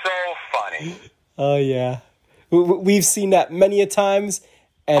 It's so funny. Oh, yeah. We've seen that many a times,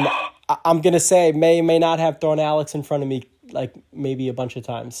 and I'm going to say may not have thrown Alex in front of me maybe a bunch of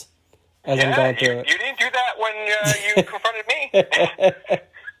times as I'm going through it. You didn't do that when you confronted me.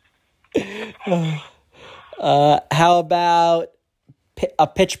 How about a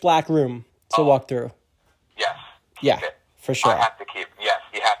pitch black room to walk through? Yes. Yeah, it. For sure. Yes,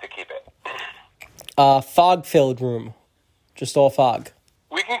 you have to keep it. Fog-filled room. Just all fog.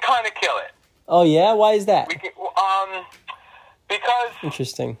 We can kind of kill it. Oh, yeah? Why is that? We can, because Because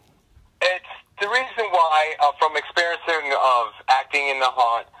Interesting. it's the reason why, from experiencing of acting in the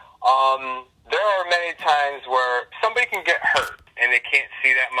haunt, there are many times where somebody can get hurt and they can't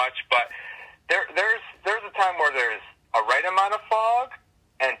see that much, but there's a time where there's a right amount of fog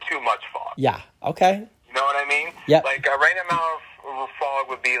and too much fog. Yeah. Okay. You know what I mean? Yep. Like a right amount of fog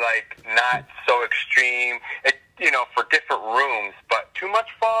would be like not so extreme, for different rooms, but too much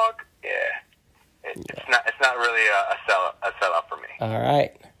fog, it's not really a sellout for me. All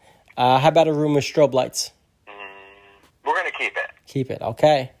right. How about a room with strobe lights? We're gonna keep it. Keep it.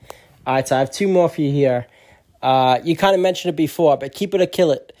 Okay. All right. So I have two more for you here. You kind of mentioned it before, but keep it or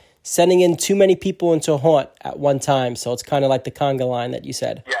kill it. Sending in too many people into a haunt at one time, so it's kind of like the conga line that you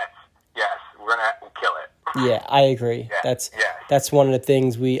said. Yes, we're gonna kill it. Yeah, I agree. Yeah, That's one of the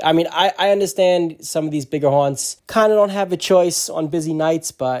things I understand some of these bigger haunts kind of don't have a choice on busy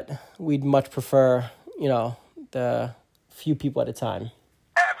nights, but we'd much prefer, the few people at a time.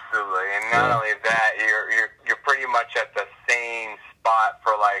 Absolutely, and not only that, you're pretty much at the same spot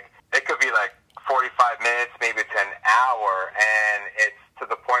for it could be 45 minutes, maybe it's an hour, and it's to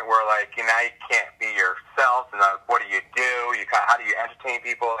the point where now you can't be yourself, and what do? How do you entertain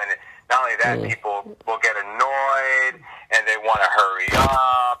people? And not only that, people will get annoyed and they want to hurry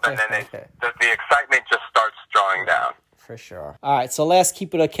up, and then the excitement just starts drawing down. For sure. All right, so last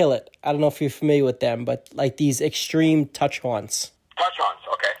keep it or kill it. I don't know if you're familiar with them, but these extreme touch haunts. Touch haunts,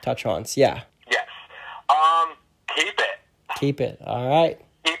 okay. Touch haunts, yeah. Yes. Keep it. Keep it. All right.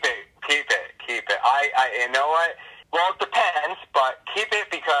 Keep it. I you know what? Well, it depends, but keep it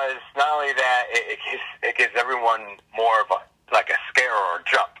because not only that, it gives everyone more of a scare or a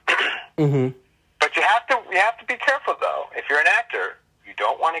jump. Mm-hmm. But you have to be careful though. If you're an actor, you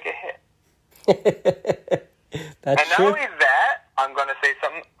don't want to get hit. That's and true. not only that, I'm going to say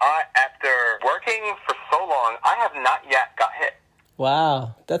something. After working for so long, I have not yet got hit.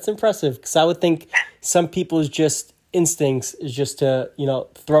 Wow, that's impressive. Because I would think some people's just instincts is just to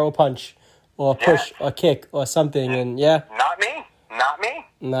throw a punch or push or kick or something, and Not me.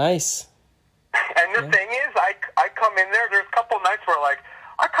 Nice. And the thing is, I come in there. There's a couple nights where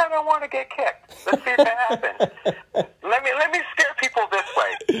I kind of want to get kicked. Let's see if that happens. Let me scare people this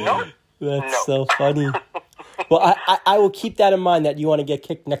way. Nope. That's so funny. Well, I will keep that in mind that you want to get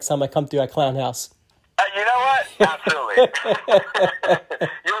kicked next time I come through at Clown House. You know what? Absolutely.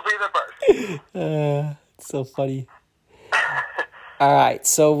 You'll be the first. It's so funny. All right,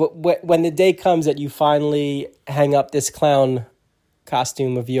 so when the day comes that you finally hang up this clown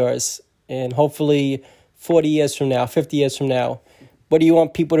costume of yours, and hopefully 40 years from now, 50 years from now, what do you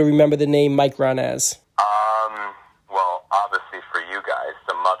want people to remember the name Mike Ron as? Well, obviously for you guys,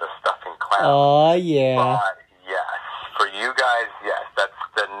 the mother stuffing clown. Oh, yeah. But yes, for you guys, yes, that's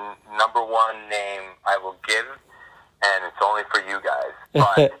the number one name I will give, and it's only for you guys.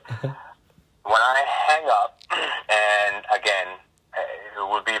 But when I hang up, and again, it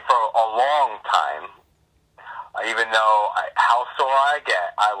would be for a long time, even though how sore I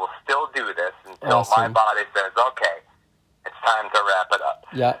get, I will still do this until my body says, okay, it's time to wrap it up.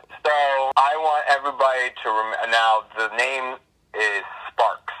 Yeah. So I want everybody to remember. Now, the name is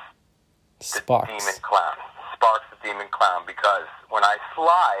Sparks. Sparks. The Demon Clown. Sparks the Demon Clown, because when I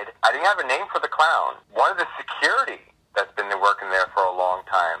slide, I didn't have a name for the clown. One of the security that's been working there for a long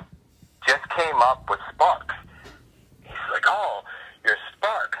time just came up with Sparks. He's like, oh, you're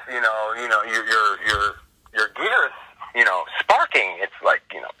Sparks, your gears, sparking. It's like,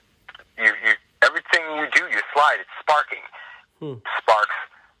 you everything you do, you slide, it's sparking. Sparks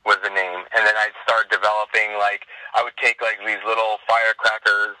was the name. And then I started developing, I would take, these little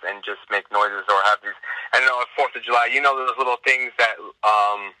firecrackers and just make noises, or have these, at 4th of July, those little things that,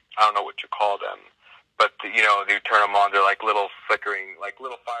 I don't know what you call them, but, you turn them on, they're like little flickering, like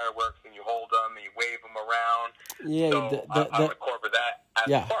little fireworks, and you hold them, and you wave them around. Yeah. So I would incorporate that as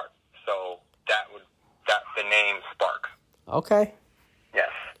Sparks. So that's the name Sparks. Okay. Yes.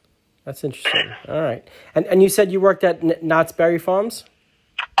 That's interesting. All right. And you said you worked at Knott's Berry Farms?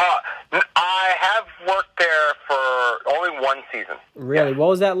 I have worked there for only one season. Really? Yes. What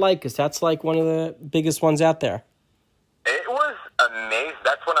was that like? Because that's one of the biggest ones out there. It was amazing.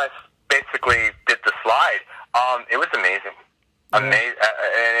 That's when I basically did the slide. It was amazing. Amazing.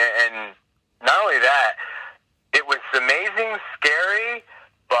 And not only that, it was amazing, scary,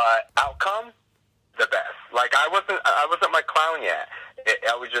 but outcome, the best. I wasn't my clown yet.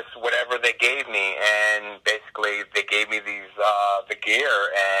 I was just whatever they gave me, and basically they gave me these the gear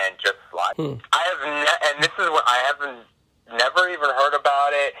and just slide. And this is what I haven't never even heard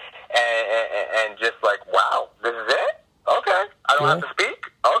about it, and just wow, this is it. Okay, I don't have to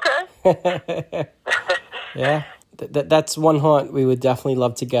speak. Okay. Yeah, that's one haunt we would definitely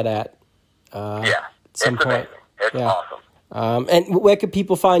love to get at. Yeah, some it's point. amazing. It's Yeah. awesome. And where can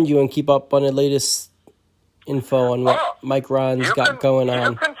people find you and keep up on the latest info on what Oh, Mike Ron's You got can- going You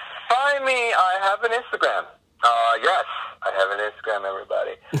on? can find me. I have an Instagram. Yes, I have an Instagram,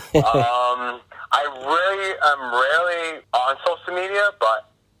 everybody. I'm rarely on social media, but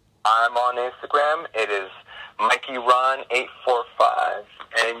I'm on Instagram. It is MikeyRon845,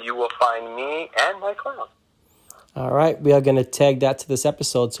 and you will find me and Mike Clown. All right, we are going to tag that to this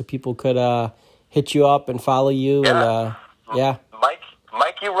episode so people could hit you up and follow you. Yeah. And yeah,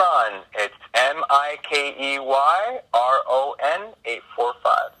 Mikey Ron. It's MikeyRon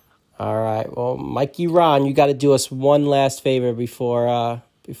 845. all right. Well, Mikey Ron, you got to do us one last favor before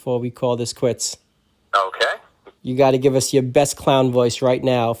we call this quits. Okay. You got to give us your best clown voice right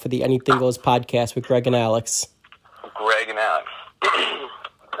now for the Anything Goes podcast with Greg and Alex. Greg and Alex.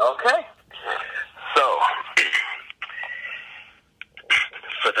 Okay. So,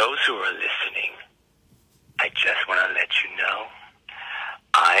 for those who are listening, I just want to let you know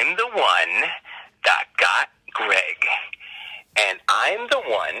I'm the one that got Greg. And I'm the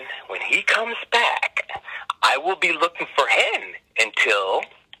one, when he comes back, I will be looking for him until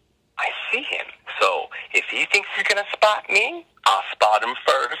I see him. So if he thinks he's going to spot me, I'll spot him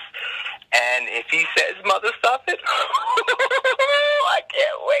first. And if he says mother stuff it, I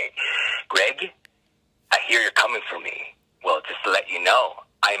can't wait. Greg, I hear you're coming for me. Well, just to let you know,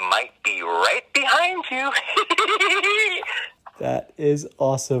 I might be right behind you. That is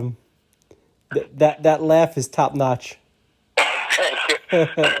awesome. That laugh is top notch.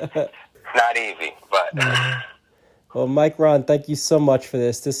 Not easy, but... Well, Mike Ron, thank you so much for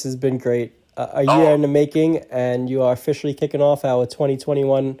this. This has been great. A year in the making, and you are officially kicking off our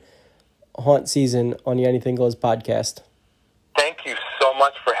 2021 haunt season on the Anything Goes podcast. Thank you so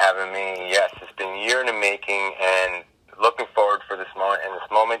much for having me. Yes, it's been a year in the making, and looking forward for this moment, and this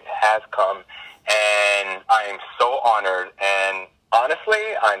moment has come, and I am so honored, and honestly,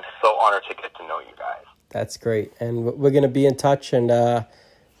 I'm so honored to get to know you guys. That's great. And we're going to be in touch, and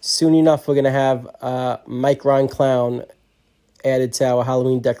soon enough, we're going to have Mike Ron Clown added to our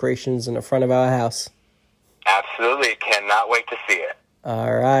Halloween decorations in the front of our house. Absolutely. Cannot wait to see it.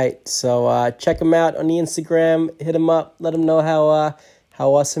 All right. So check him out on the Instagram. Hit him up. Let him know how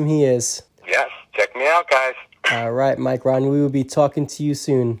awesome he is. Yes. Check me out, guys. All right, Mike Ron. We will be talking to you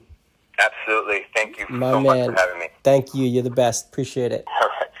soon. Absolutely. Thank you My so man. much for having me. Thank you. You're the best. Appreciate it. All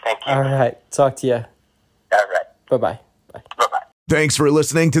right. Thank you. All right. Talk to you. All right. Bye-bye. Bye. Bye-bye. Thanks for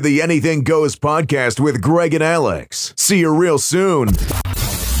listening to the Anything Goes podcast with Greg and Alex. See you real soon,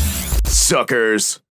 suckers.